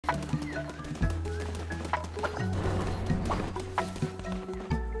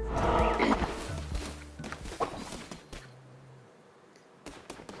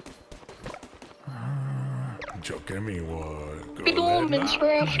Yo que mi what? Big ol'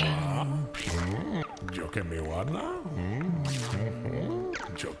 Minecraft. Yo que mi what now?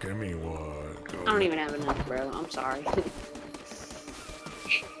 Yo que mi what? I don't even have enough, bro. I'm sorry.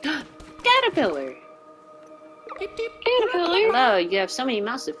 Caterpillar! Caterpillar. Hello, you have so many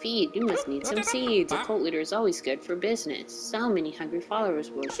mouths to feed. You must need some seeds. A cult leader is always good for business. So many hungry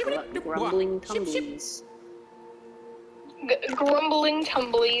followers will grumbling tumblies. Grumbling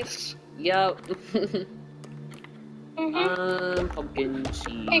tumblies. Yup. Pumpkin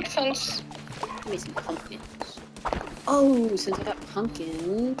seeds. Makes sense. Give me some pumpkins. Oh, since I got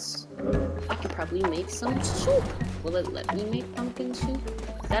pumpkins, I could probably make some soup. Will it let me make pumpkin soup?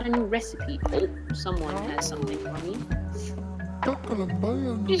 Is that a new recipe? Oh, someone has something for me.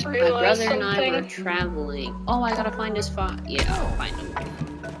 Just My realized brother and I were something. traveling. Oh, I gotta find his Yeah, I'll find him.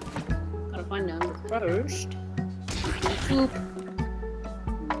 Gotta find him first. Soup.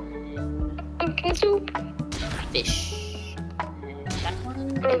 And Pumpkin soup. fish. And that one.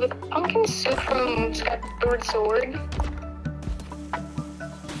 Bro, the pumpkin soup from Skyward Sword.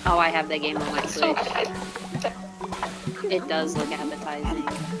 Oh, I have that game on my So Switch. good. It does look appetizing.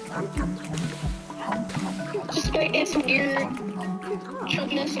 Despite its weird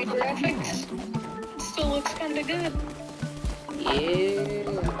chunkiness and graphics, it still looks kinda good. Yeah.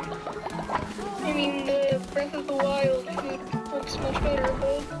 I mean, the Breath of the Wild food looks much better,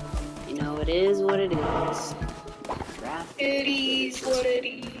 but You know, it is what it is. it is what it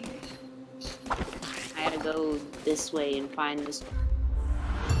is. I gotta go this way and find this.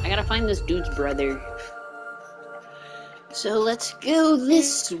 I gotta find this dude's brother. So let's go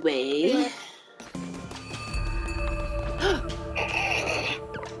this way.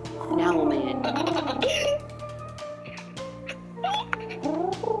 Now, man.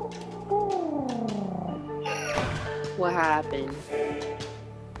 What happened?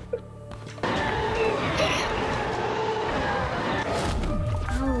 I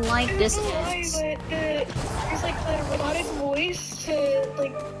don't like this I don't know X. why, but there's like a robotic voice to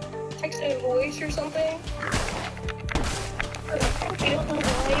like text a voice or something. I don't know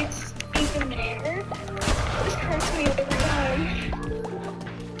why it's even there. It just hurts me every time.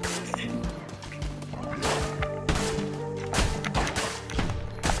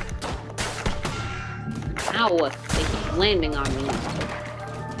 Ow! They keep landing on me.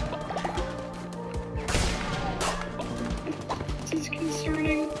 This is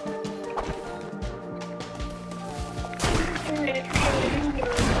concerning.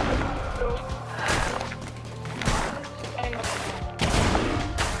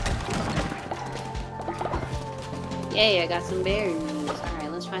 Yay, I got some berries.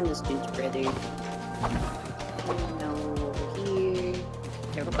 Alright, let's find this dude's brother. No, over here.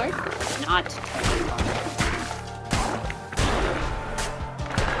 Turtle card? Not turtle card.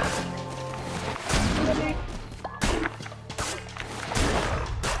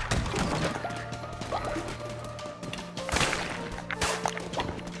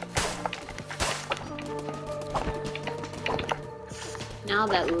 Now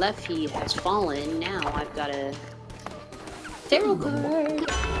that Leffy has fallen, now I've got a tarot card.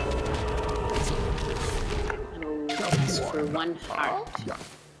 Oh, that's for 1 heart.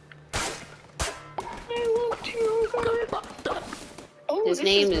 I love tarot cards. Oh, His this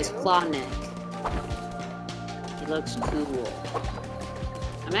name is Clawneck. He looks cool.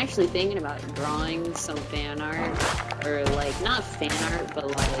 I'm actually thinking about drawing some fan art, or like not fan art, but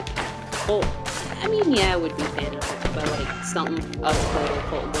like, oh, I mean, yeah, it would be fan art, but like something of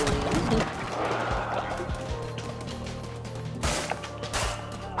Cult Balloon.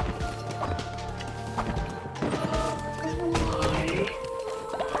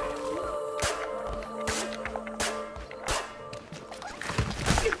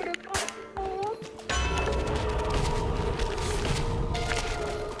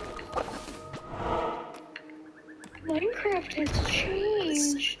 Minecraft has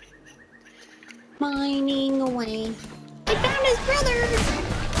changed. Mining away. I found his brother!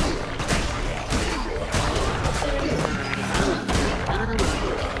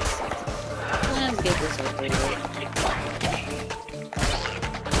 Let's get this over with.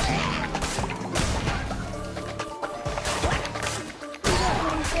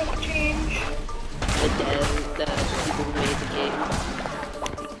 Minecraft changed. The people who made the game.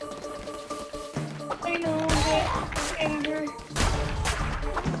 I know, but anger.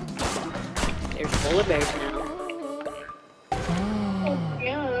 There's polar bears now. Oh,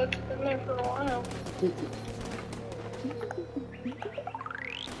 yeah, it's been there for a while.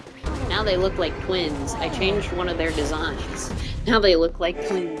 Now they look like twins. I changed one of their designs. Now they look like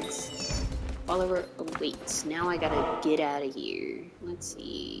twins. Follower awaits. Now I gotta get out of here. Let's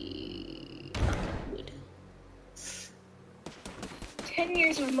see. Wood. 10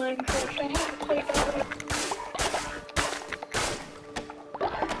 years of Minecraft. I haven't played that one.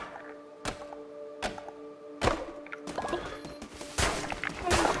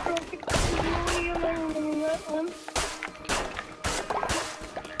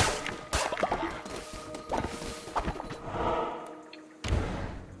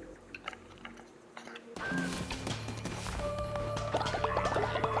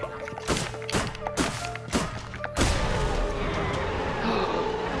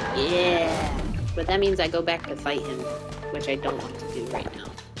 Yeah, but that means I go back to fight him, which I don't want to do right now.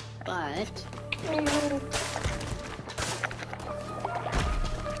 But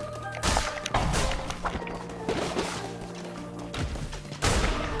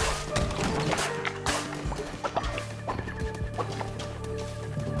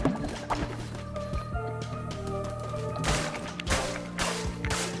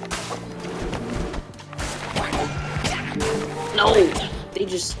no, they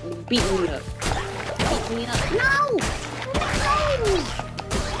just beat me up. Beat me up. No! No!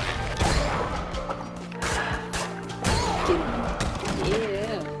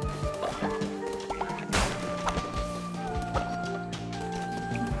 Yeah.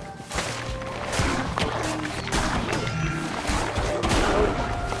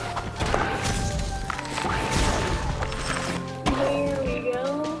 There we go.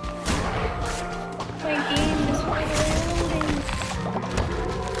 My game is finally loading.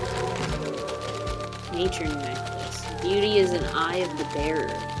 Nature necklace. Beauty is an eye of the bearer.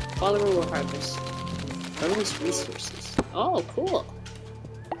 Follower will harvest bonus resources. Oh, cool.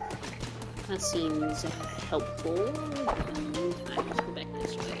 That seems helpful. I just go back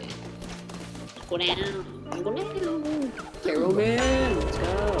this way. Go down. Go down. Carol man. Let's go.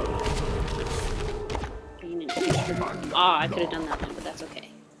 Gain an extra. Oh, I could have done that one, but that's okay.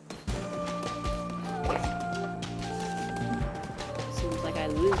 Seems like I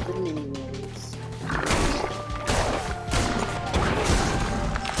lose the mini ones.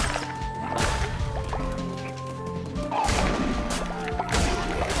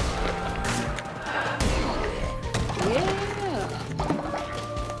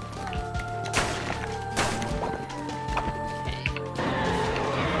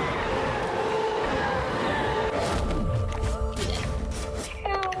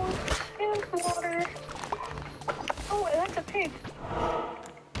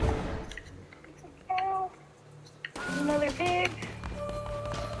 Another pig.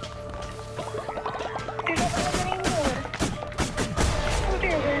 There's not any more. Oh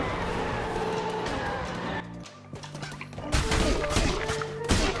dear, there.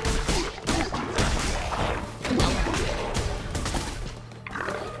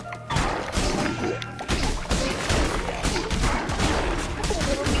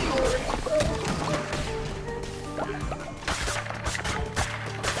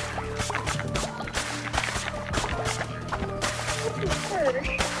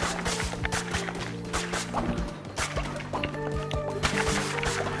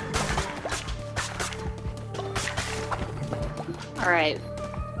 Alright.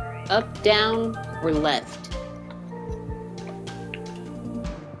 Up, down, or left?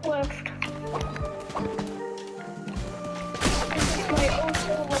 Left. My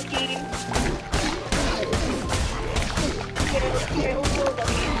also lucky. Yeah, my also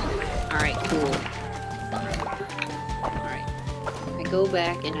lucky. Alright, cool. Alright. I go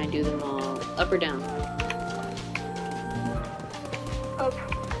back and I do them all. Up or down? Up.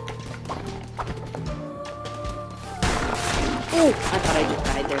 Oh, I thought I just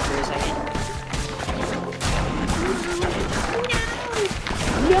died there for a second.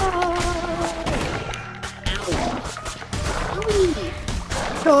 No! Ow!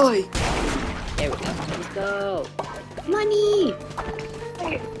 Die! There we go. Let's go. Money!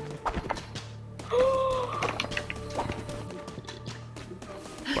 Okay.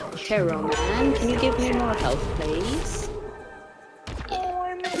 Carol man, can you give me more health, please? Oh,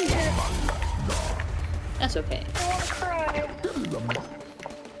 I missed it. That's okay. I want to cry.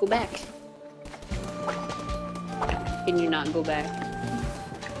 Go back. Can you not go back?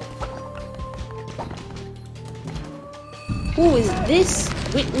 Who is this?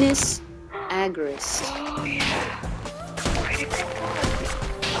 Witness Agris. Oh, yeah.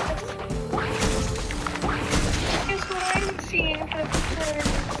 Guess what I haven't seen for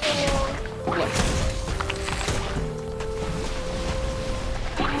so long. What?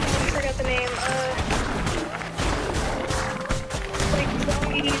 I forgot the name. Like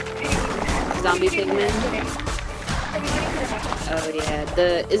zombie pig zombie pigmen? Oh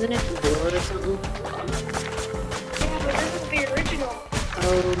yeah, isn't it War or something? Yeah, but this is the original.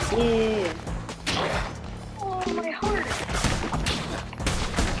 Oh yeah. Oh, my heart.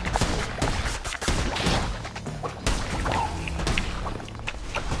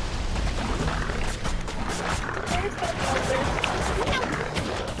 Where's that other?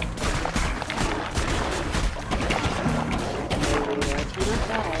 Not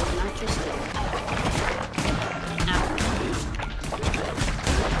die, not just dead. Ow.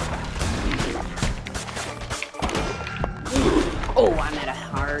 Oh, I'm at a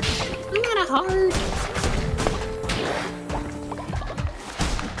heart. I'm at a heart.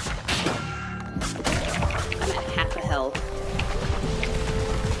 I'm at half a health.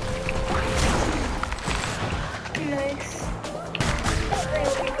 Nice. Not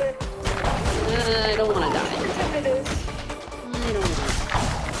really, but I don't want to die. pretend it is. I don't want to.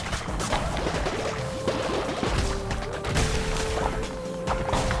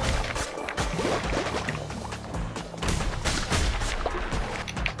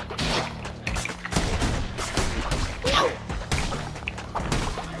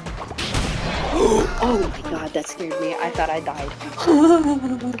 Oh my god, that scared me. I thought I died.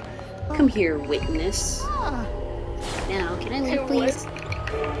 Come here, witness. Now, can I leave, please?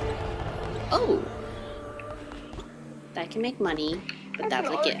 Oh! That can make money, but that's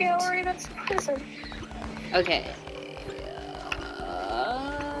an a art gift. gallery, that's a prison. Okay.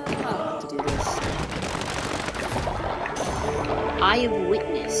 I'll have to do this. Eye of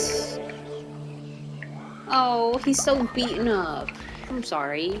Witness. Oh, he's so beaten up. I'm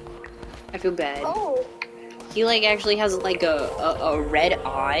sorry. I feel bad. Oh, He like actually has like a red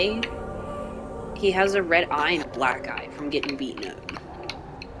eye. He has a red eye and a black eye from getting beaten up.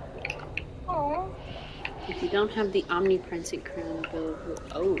 oh. If you don't have the omnipresent crown,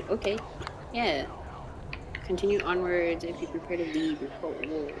 oh, okay. Yeah. Continue onwards if you prepare to leave your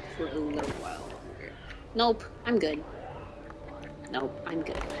world for a little while longer. Nope, I'm good. Nope, I'm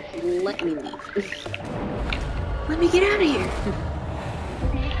good. Let me leave. Let me get out of here.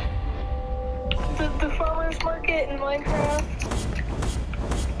 The farmer's market in Minecraft,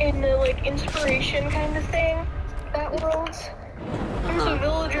 in the like inspiration kind of thing, that world. There's a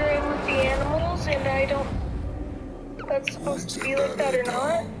villager in with the animals, and I don't. If that's supposed to be like that or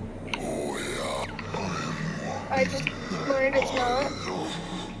not. I just learned it's not.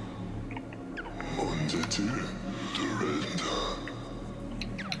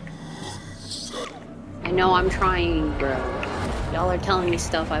 I know I'm trying, bro. Y'all are telling me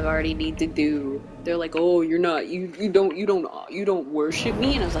stuff I've already need to do. They're like, oh, you're not, you don't worship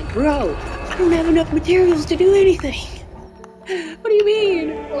me? And I was like, bro, I don't have enough materials to do anything. What do you mean?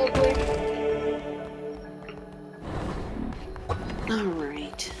 Lovely.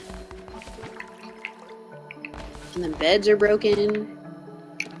 Alright. And the beds are broken.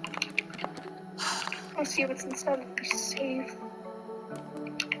 Let's see what's inside of the safe.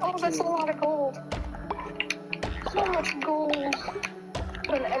 Oh, that's a lot of gold. So much gold.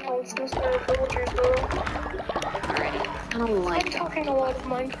 And emeralds instead of villagers, though. Alright. I don't like I'm that. talking a lot of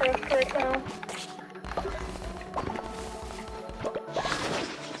Minecraft right now.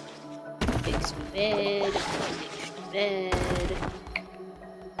 Fix the bed. Fix the bed.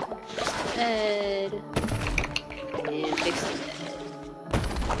 Fix the bed. And fix the bed.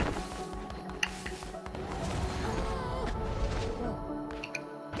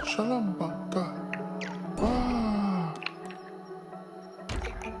 Shalom, Baka. Ah.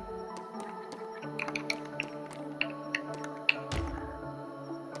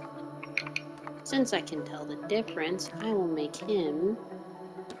 Since I can tell the difference, I will make him.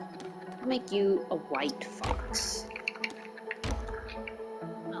 I'll make you a white fox.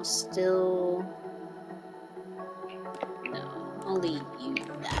 I'll still. No, I'll leave you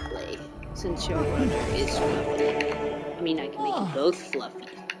that way. Since your brother is fluffy. I mean, I can make you both fluffy,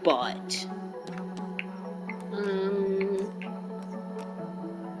 but.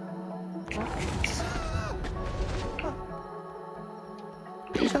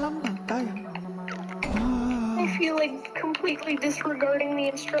 I feel like completely disregarding the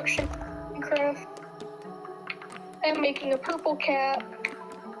instruction in Minecraft. I'm making a purple cap.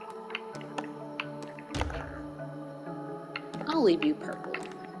 I'll leave you purple.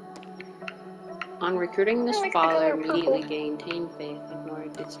 On recruiting this I like the father, color immediately purple. gain faith, ignore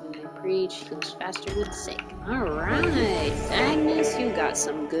distance they preach, heals faster when sick. Alright, Agnes, you got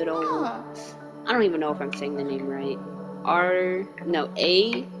some good old. I don't even know if I'm saying the name right. Agares.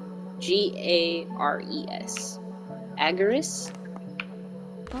 Agares?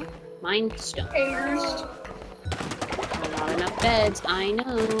 Mine stone. Angers. Not enough beds, I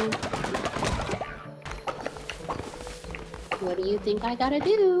know. What do you think I gotta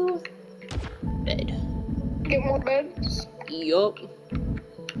do? Bed. Get more beds. Yup.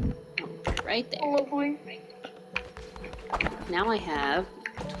 Right there. Lovely. Now I have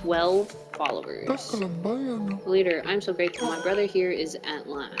 12 followers. Leader, I'm so grateful. My brother here is at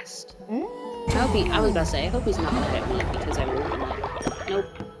last. I was about to say, I hope he's not mad at me because I woke him up. Nope.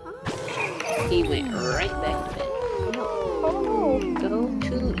 He went right back to bed. Oh. Go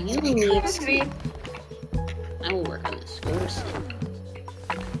to you need sleep. I will work on this. Go to sleep.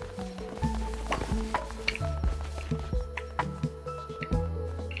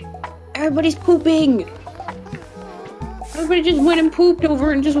 Everybody's pooping! Everybody just went and pooped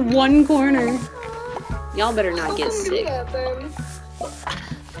over in just one corner. Y'all better not get sick.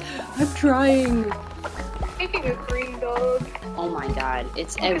 I'm trying. Making a green dog. Oh my god,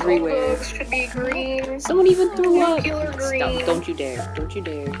 it's everywhere. Dogs should be green. Someone even threw up. Nuclear green. Stop, don't you dare. Don't you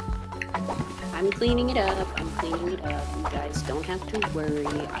dare. I'm cleaning it up. I'm cleaning it up. You guys don't have to worry.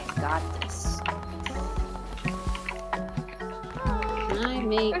 I got this. Can I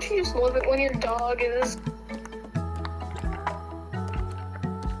make... Don't you just love it when your dog is...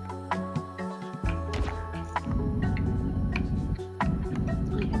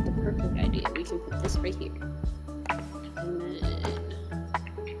 I have the perfect idea. We can put this right here. And then...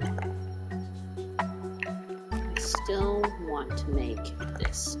 I still want to make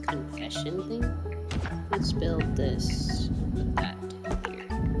this confession thing. Let's build this and put that here.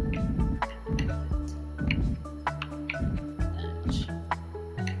 That here.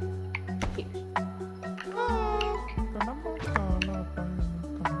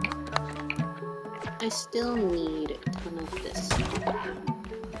 I still need a ton of this.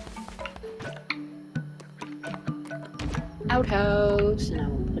 Outhouse, and I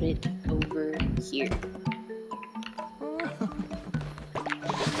will put it over here.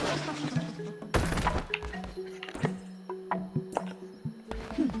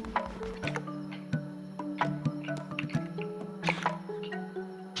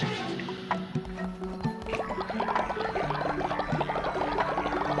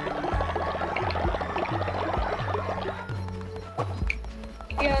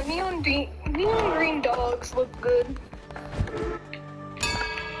 Yeah, neon green dogs look good.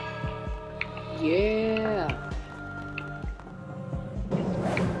 Yeah.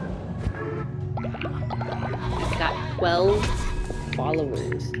 I've got 12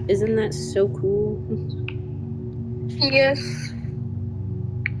 followers. Isn't that so cool? Yes.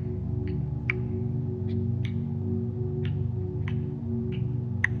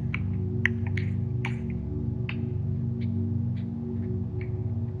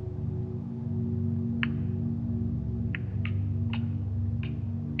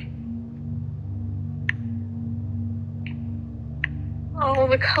 Oh,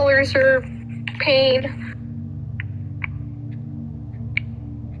 the colors are pain.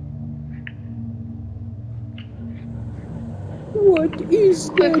 What is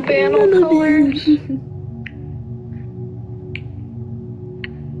that With banner colors.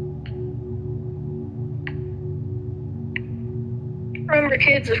 Remember,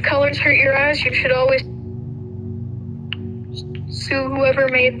 kids, if colors hurt your eyes, you should always sue whoever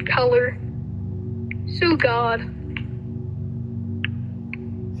made color. Sue God.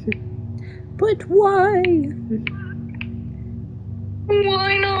 But why?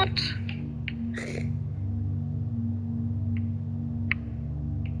 Why not?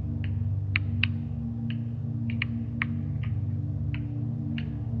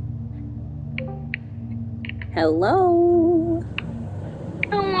 Hello?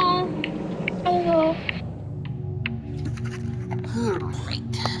 Hello. Hello.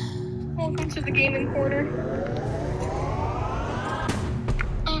 Alright. Welcome to the gaming corner.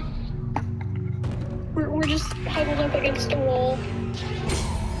 We're just huddled up against a wall.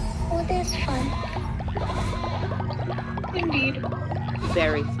 Oh, that's fun. Indeed.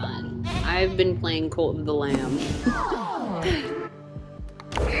 Very fun. I've been playing Cult of the Lamb.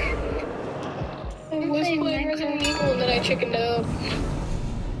 I was playing Resident Evil and then I chickened out.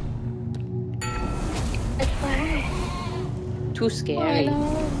 That's why. Too scary.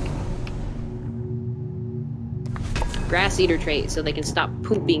 Grass eater trait so they can stop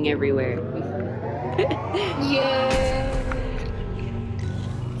pooping everywhere. Yeah.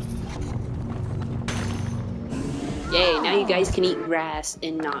 Yay, now you guys can eat grass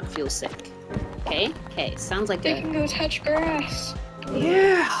and not feel sick. Okay? Okay, sounds like They a... can go touch grass.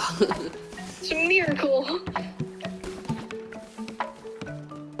 Yeah! It's a miracle.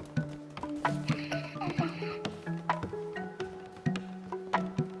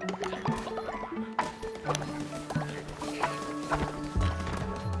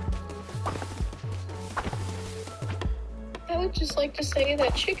 That would just like to say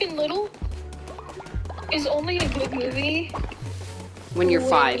that Chicken Little is only a good movie When you're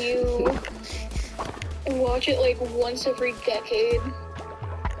 5. you watch it like once every decade.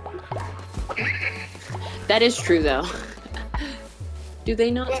 That is true, though. Do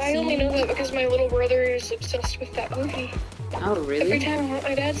they not But I only know that because my little brother is obsessed with that movie. Oh, Every really? time I'm at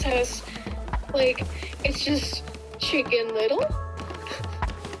my dad's house, like, it's just Chicken Little.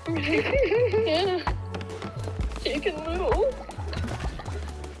 Yeah. Chicken Little.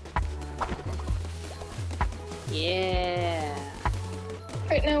 Yeah.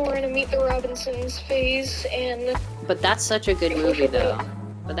 Right now we're in a Meet the Robinsons phase, and But that's such a good movie, though.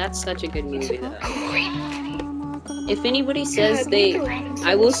 But that's such a good movie, though. If anybody says they...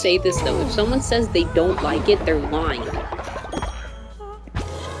 I will say this, though. If someone says they don't like it, they're lying.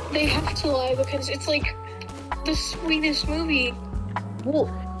 they have to lie because it's like the sweetest movie. Well,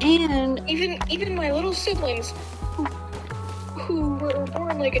 and... Even my little siblings, who were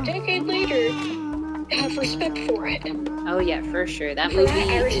born like a decade later, have respect for it. Oh, yeah, for sure. That For movie that,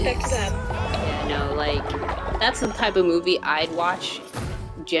 I respect is... them. Yeah, no, like... That's the type of movie I'd watch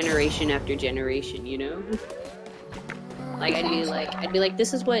generation after generation, you know? Like, I'd be like,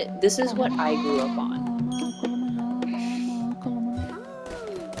 this is what I grew up on.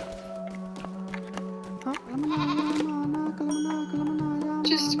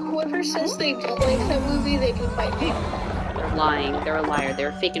 Just whoever says they don't like that movie, they can fight me. They're lying. They're a liar.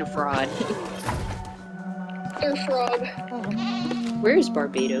 They're faking a fraud. They're frog. Where is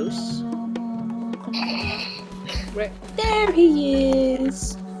Barbados? Right there he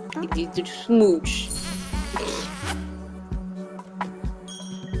is. He needs to smooch.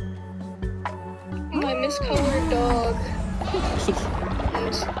 My miscolored dog.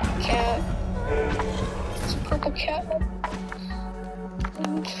 And cat. It's a purple cat.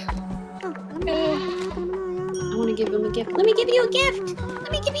 And, I want to give him a gift. Let me give you a gift.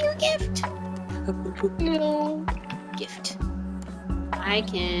 Let me give you a gift. no, Gift. I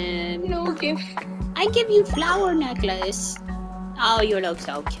can. no gift. I give you flower necklace. Oh, you look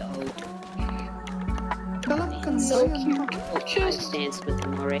so cute. So cute. I Just danced with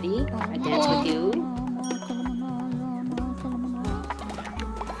him already. I danced with you.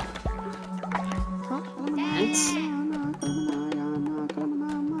 Dance.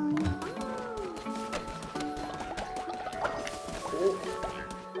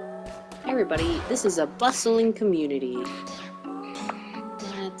 Everybody, this is a bustling community.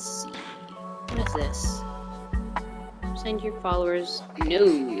 Let's see. What is this? Send your followers. No,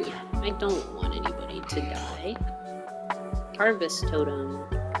 I don't want anybody to die. Harvest totem.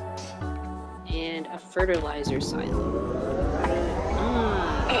 And a fertilizer silo.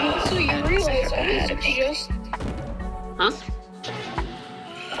 so you realize I was just Huh?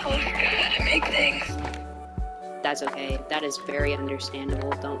 to make things. That's okay. That is very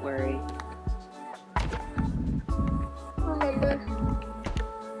understandable. Don't worry. Remember.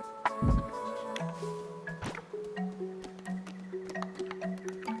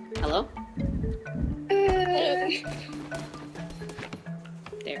 Hello? There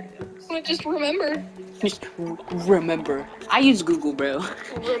it goes. Just remember. Just remember. I use Google, bro.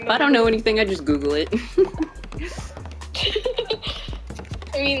 If I don't know anything, I just Google it.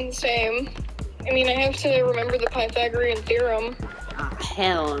 I mean, same. I mean, I have to remember the Pythagorean theorem. Ah,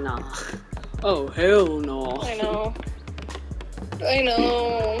 hell no. Oh, hell no. I know. I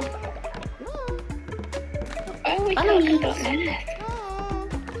know. I like talking about math.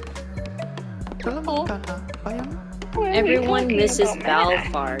 Everyone misses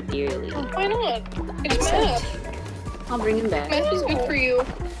Valfar dearly. Why not? It's math. I'll bring him back. Math is good for you.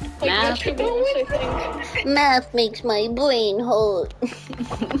 Like Math? vegetables, I think. Math makes my brain hurt.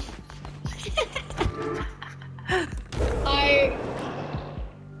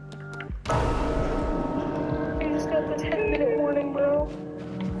 I just got the 10-minute warning, bro.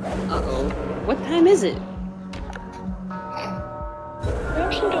 Uh-oh. What time is it? I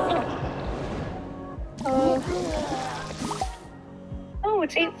actually don't know. Oh,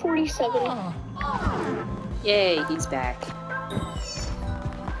 it's 8:47. Yay, he's back.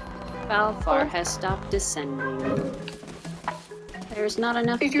 Valfar has stopped descending. There's not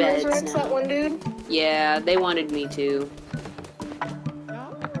enough Did you beds resurrect now. that one dude? Yeah, they wanted me to.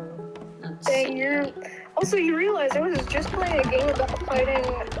 Let's Dang, see. you're... Also, you realize I was just playing a game about the fighting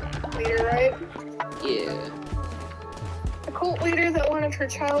leader, right? Yeah. The cult leader that wanted her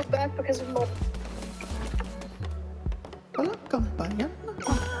child back because of mul-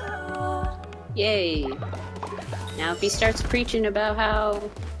 Yay. Now if he starts preaching about how,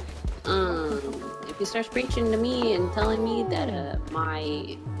 if he starts preaching to me and telling me that,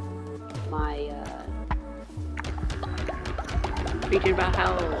 speaking about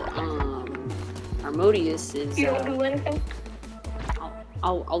how Harmodious is. You don't do anything?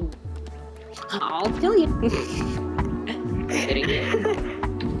 I'll kill you. Kidding.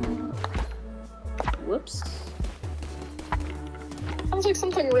 Whoops. Sounds like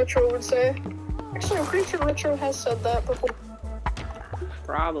something Retro would say. Actually, I'm pretty sure Retro has said that before.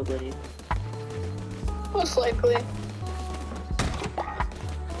 Probably. Most likely.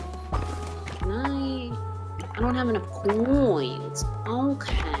 Can I don't have enough coins.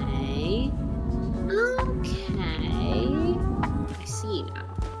 Okay. Okay. I see now.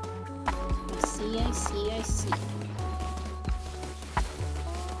 I see.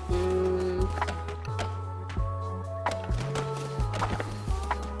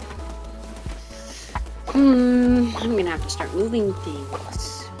 I'm gonna have to start moving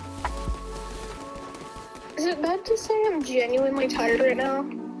things. Is it bad to say I'm genuinely tired right now?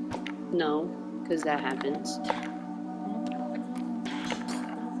 No, because that happens.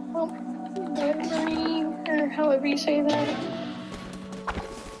 Well, Anthony, or however you say that,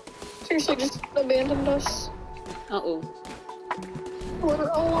 seriously just abandoned us. Uh-oh. We're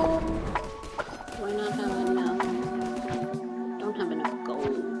alone. Why not have enough? Don't have enough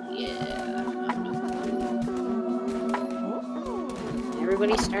gold. Yeah.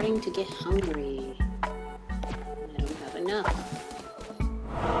 Everybody's starting to get hungry. I don't have enough.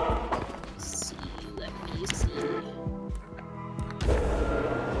 Let me see.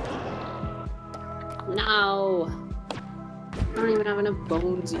 No! I don't even have enough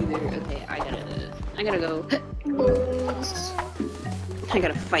bones either. Okay, I gotta go. Bones. I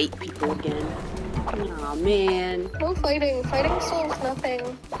gotta fight people again. Aw, man. No fighting. Fighting solves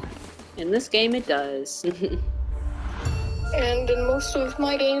nothing. In this game, it does. And in most of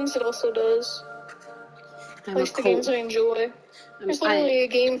my games, it also does. At least the games I enjoy. There's literally a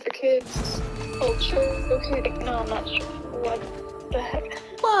game for kids called Okay, no, I'm not sure. What the heck?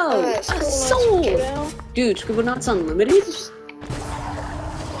 Whoa! A soul! Dude, Scribblenauts Unlimited?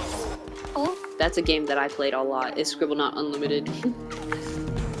 Huh? That's a game that I played a lot, is Scribblenaut Unlimited.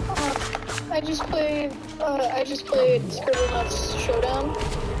 I just played Scribblenauts Showdown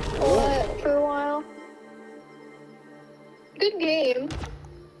a lot for a while. Good game,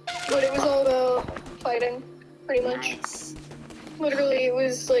 but it was all about fighting, pretty much. Nice. Literally, it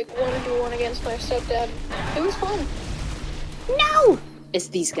was like 1-1 against my stepdad. It was fun. No! It's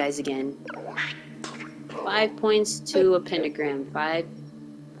these guys again. 5 points to a pentagram. 5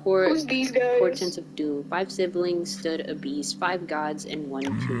 Who's these guys? portents of doom. 5 siblings stood a beast. 5 gods and 1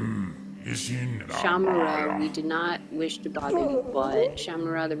 tomb. Shamara, we do not wish to bother you, but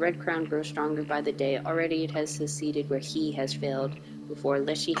Shamara, the red crown grows stronger by the day. Already it has succeeded where he has failed before.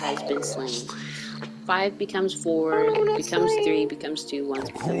 Leshy has been slain. 5 becomes 4, becomes 3, becomes 2, 1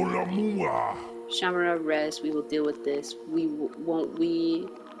 becomes 3. Shamara, rest. We will deal with this. Won't we?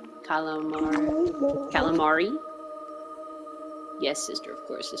 Calamari? Yes, sister. Of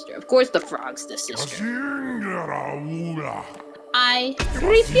course, sister. Of course, the frog's the sister. I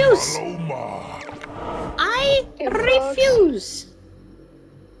refuse! I refuse!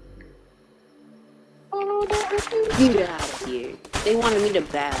 Oh no, don't refuse. Get out of here. They wanted me to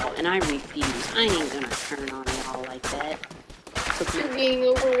bow, and I refuse. I ain't gonna turn on y'all like that. You're being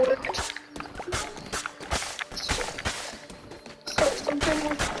overworked. Start something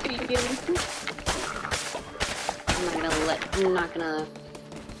with vegan. I'm not gonna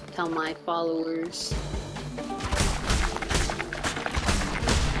tell my followers.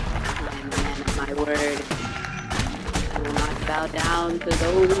 My word. I will not bow down to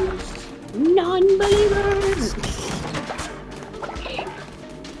those non-believers.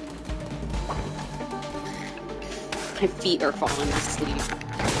 My feet are falling asleep.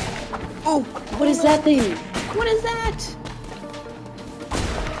 Oh, what is that thing? What is that?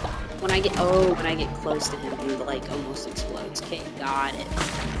 When I get close to him, he like almost explodes. Okay, got it.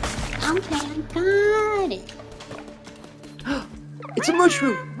 Okay, got it. It's a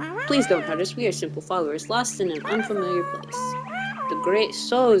mushroom! Please don't hurt us, we are simple followers, lost in an unfamiliar place. The great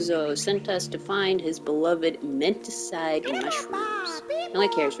Sozo sent us to find his beloved menticide mushrooms. No one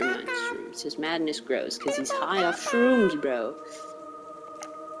cares for mushrooms, his madness grows, because he's high off shrooms, bro.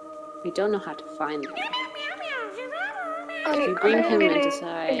 We don't know how to find them. If you bring him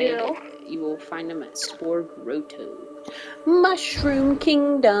menticide, you will find him at Spore Grotto. Mushroom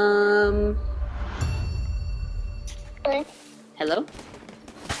Kingdom! Okay. Hello?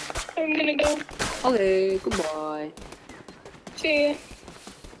 I'm gonna go. Okay, goodbye. See ya.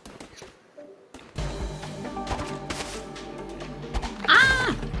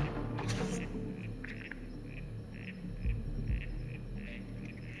 Ah!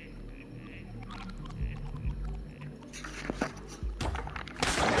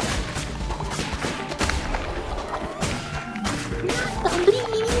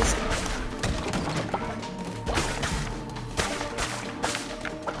 Please.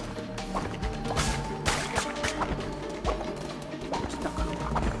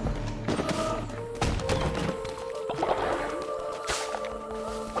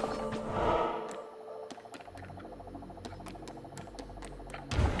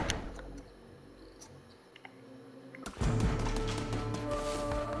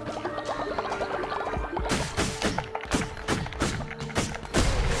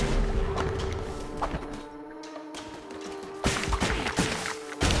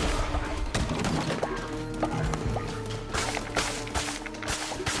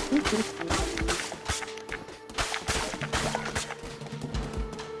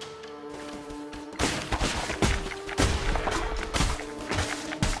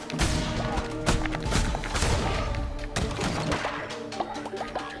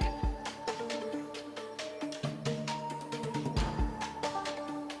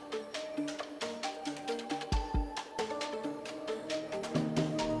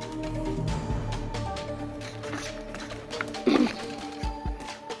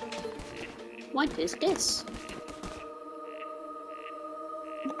 What is this?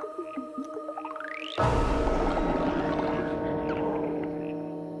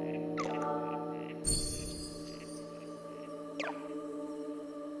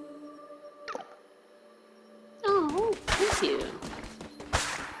 Oh, thank you.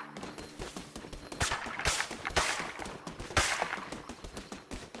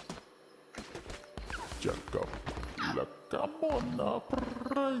 Jaga pula kamu na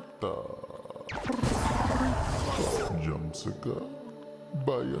prita. Jam sega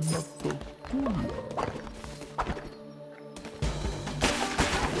bayan na to kula.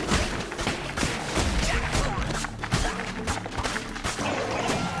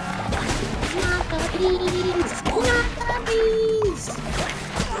 Nakabees! Nakabees!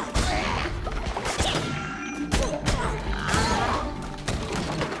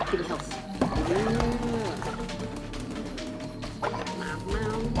 Good health.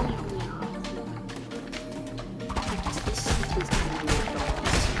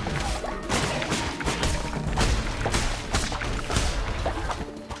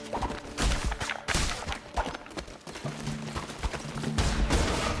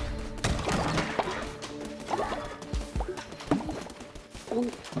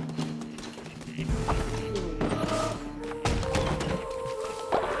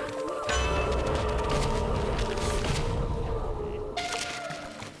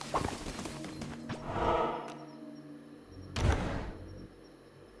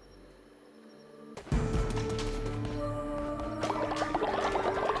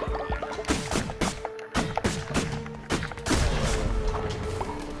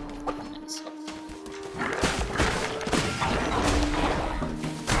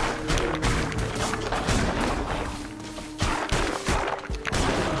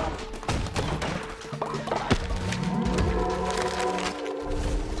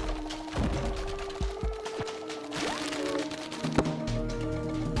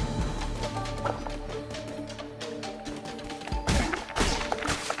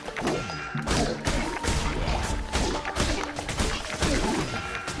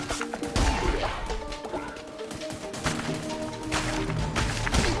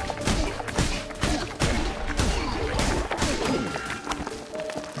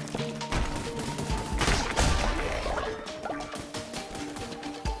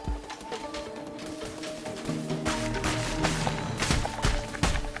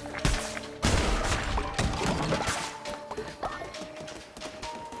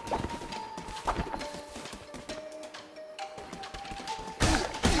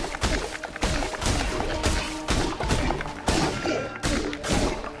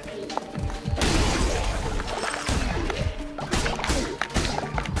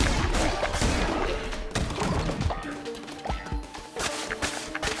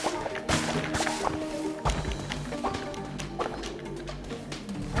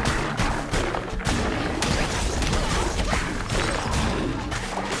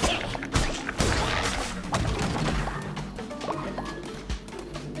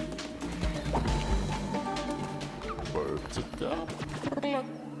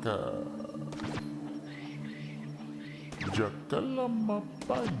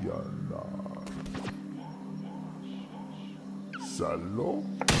 Jakalamabayana Salo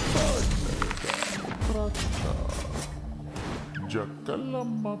Panega Prata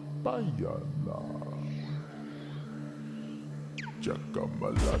Jakalamabayana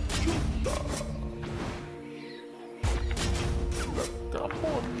Jakamalachuta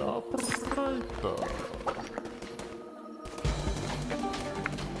Lakamona Prata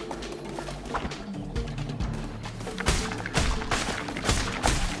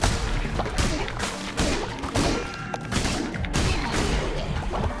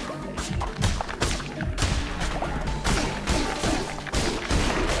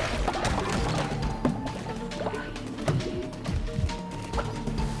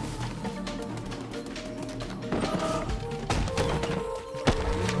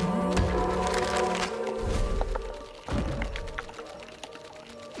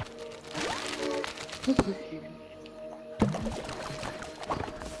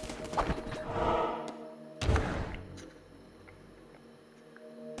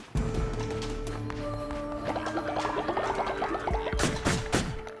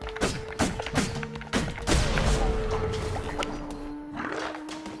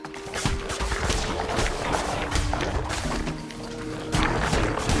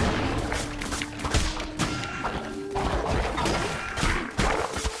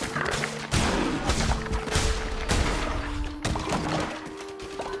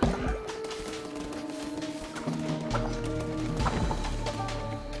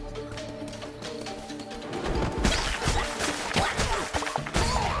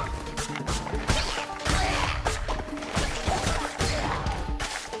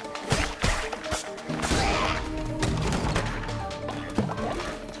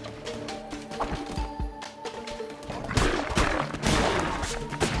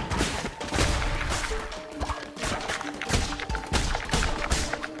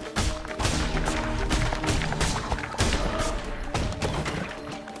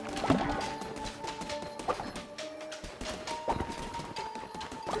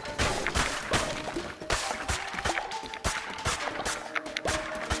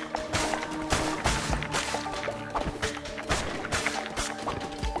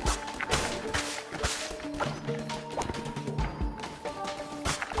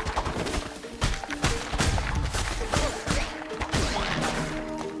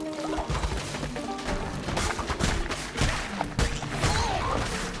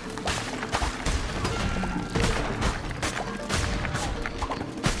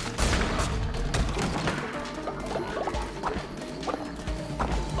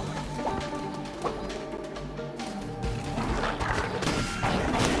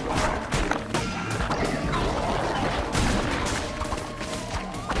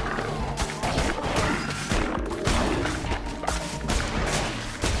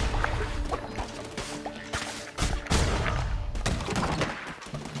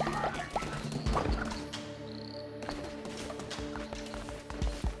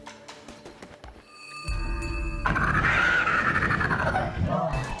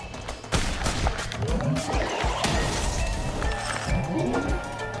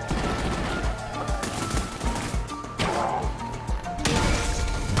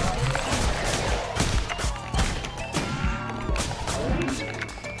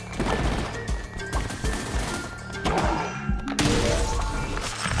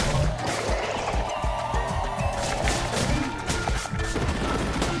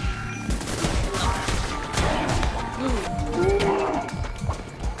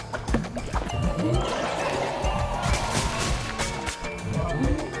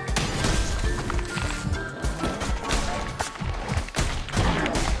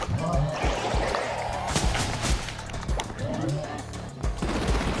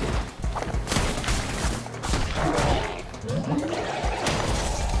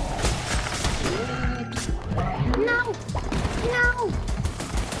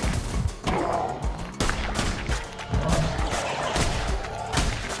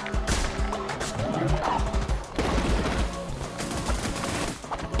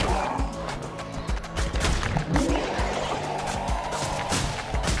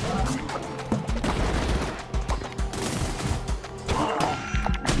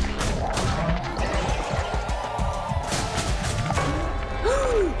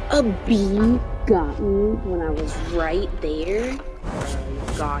A bee got me when I was right there? You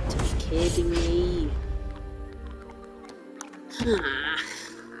got to be kidding me.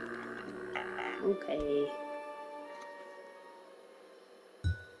 Okay.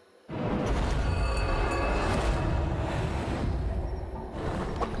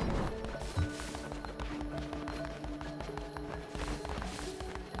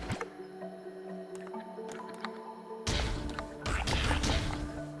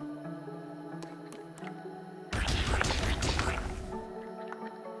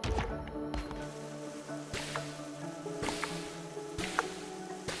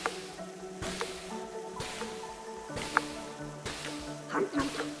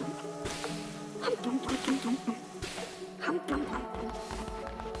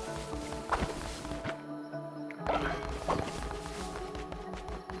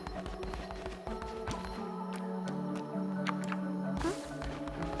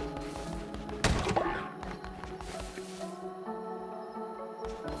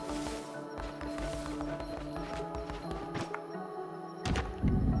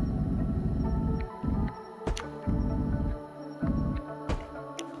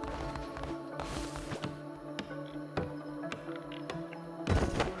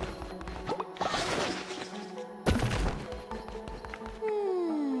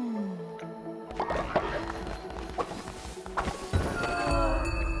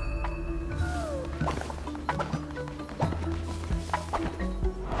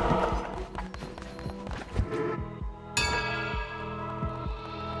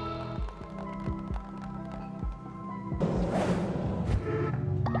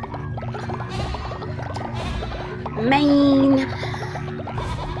 Man,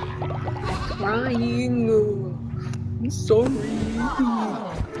 crying. I'm sorry.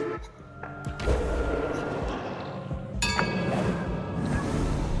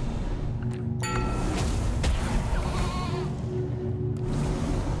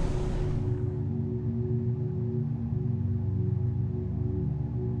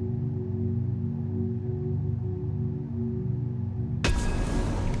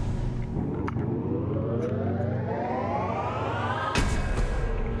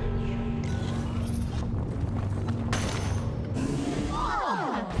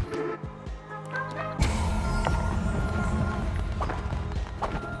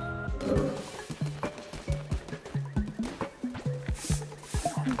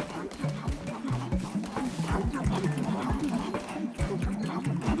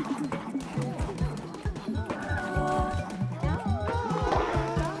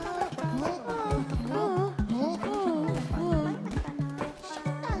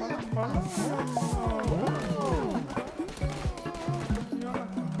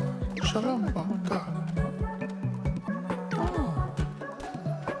 Shalambaka.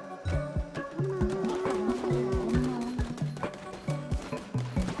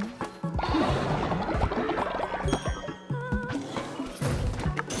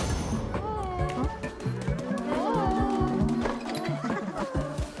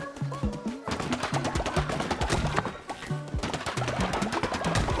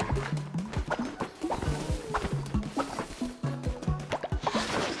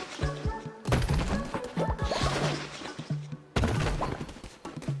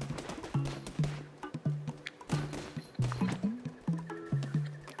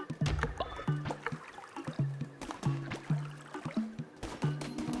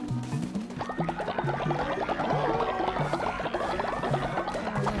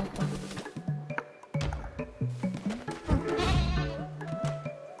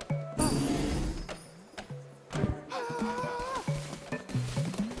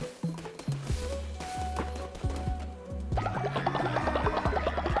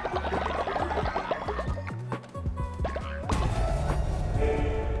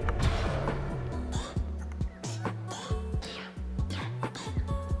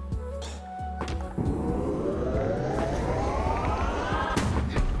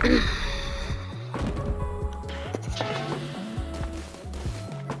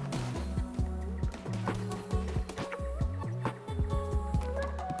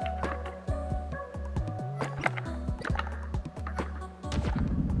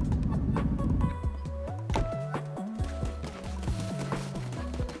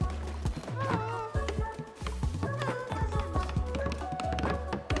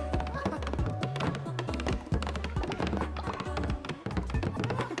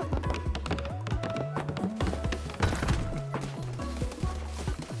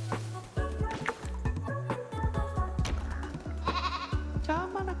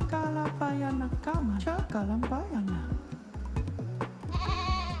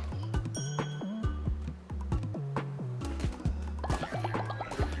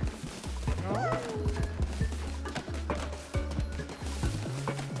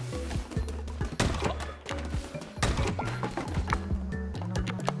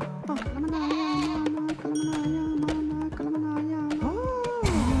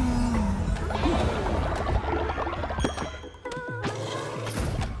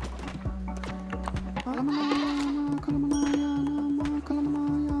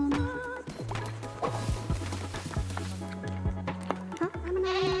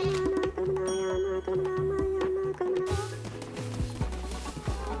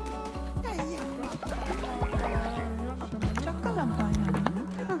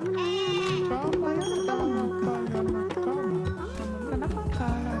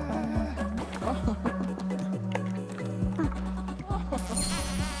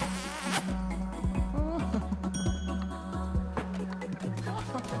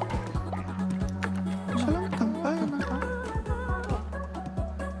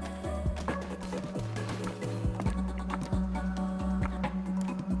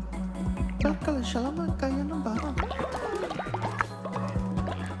 Salamat kayo ng bata.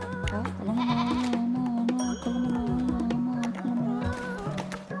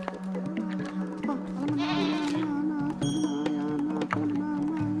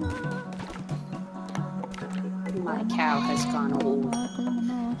 My cow has gone old.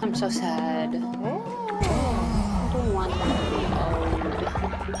 I'm so sad. I don't want them to be old.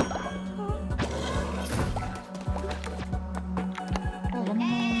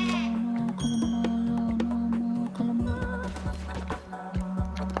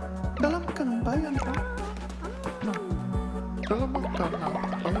 Dalam ka ng bayan ka? Dalam ka ng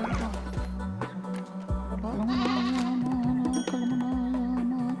bayan ka?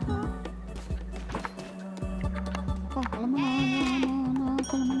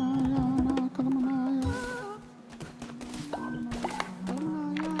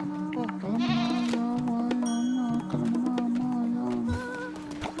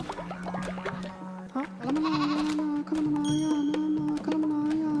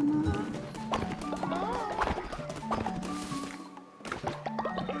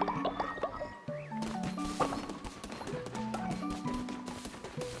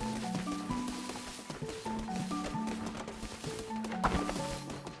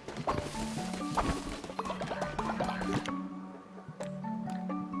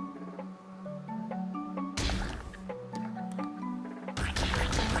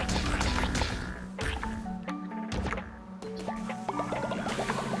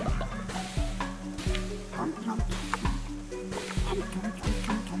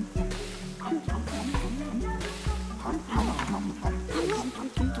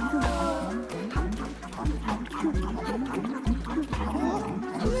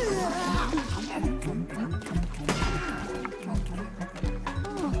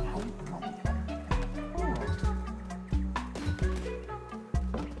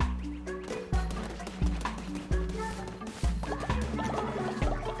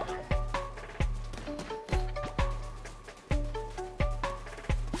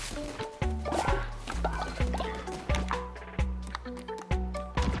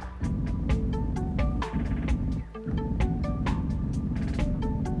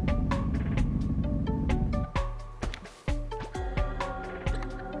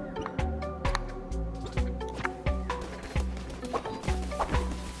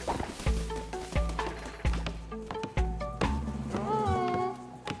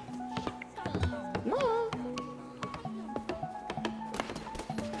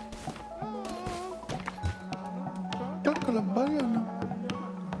 Kalambayan.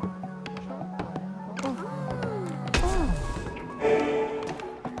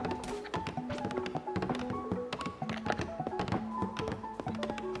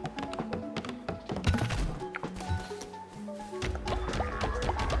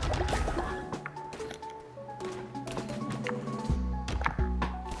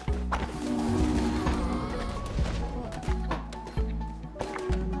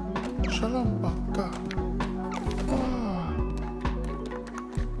 Salam baka.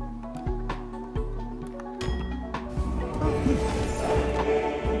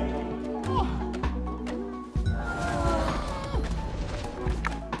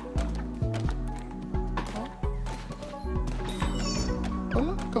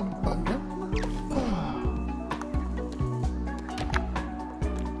 Wala kang bayan?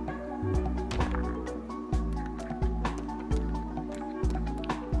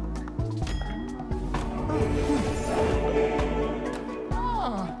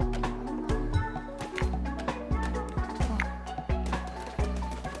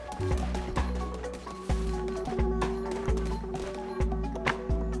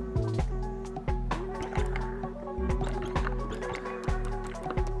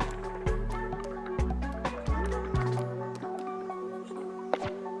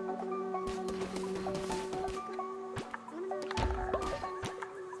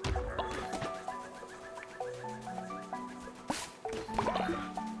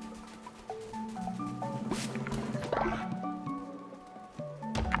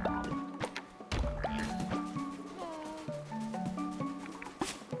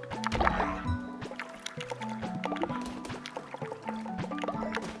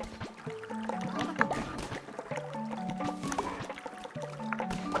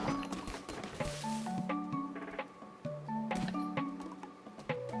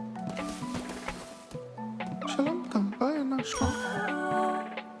 Shalom tambaya na siya.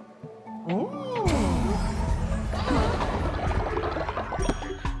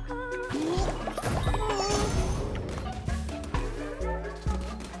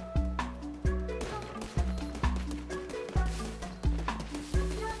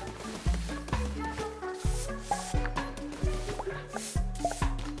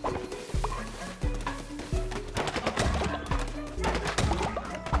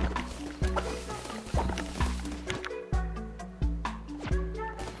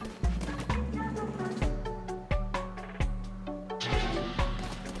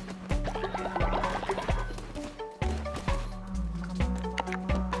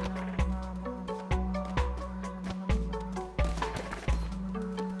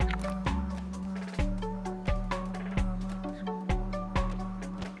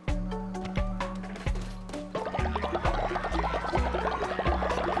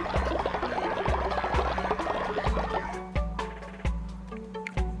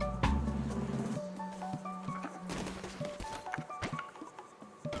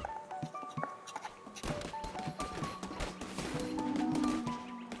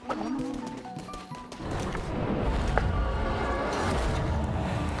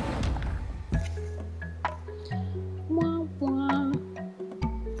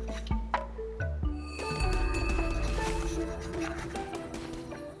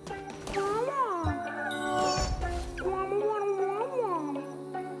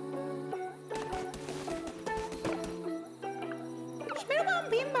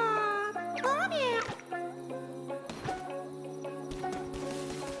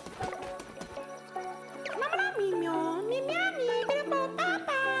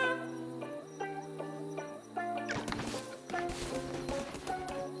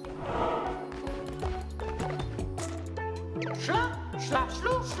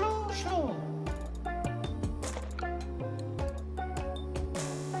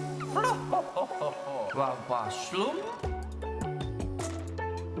 Slum?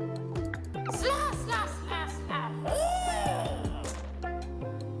 Sla, sla, sla, sla.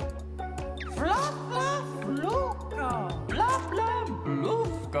 Fla, fla, fluka. Bla, bla,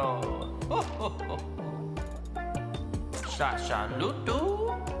 blufka. Sha, sha, lutu.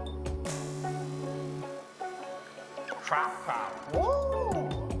 Trappa, woo.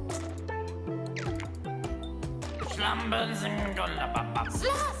 Slumber's and gollababa.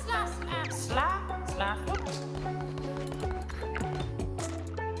 Sla, sla, sla, sla, sla,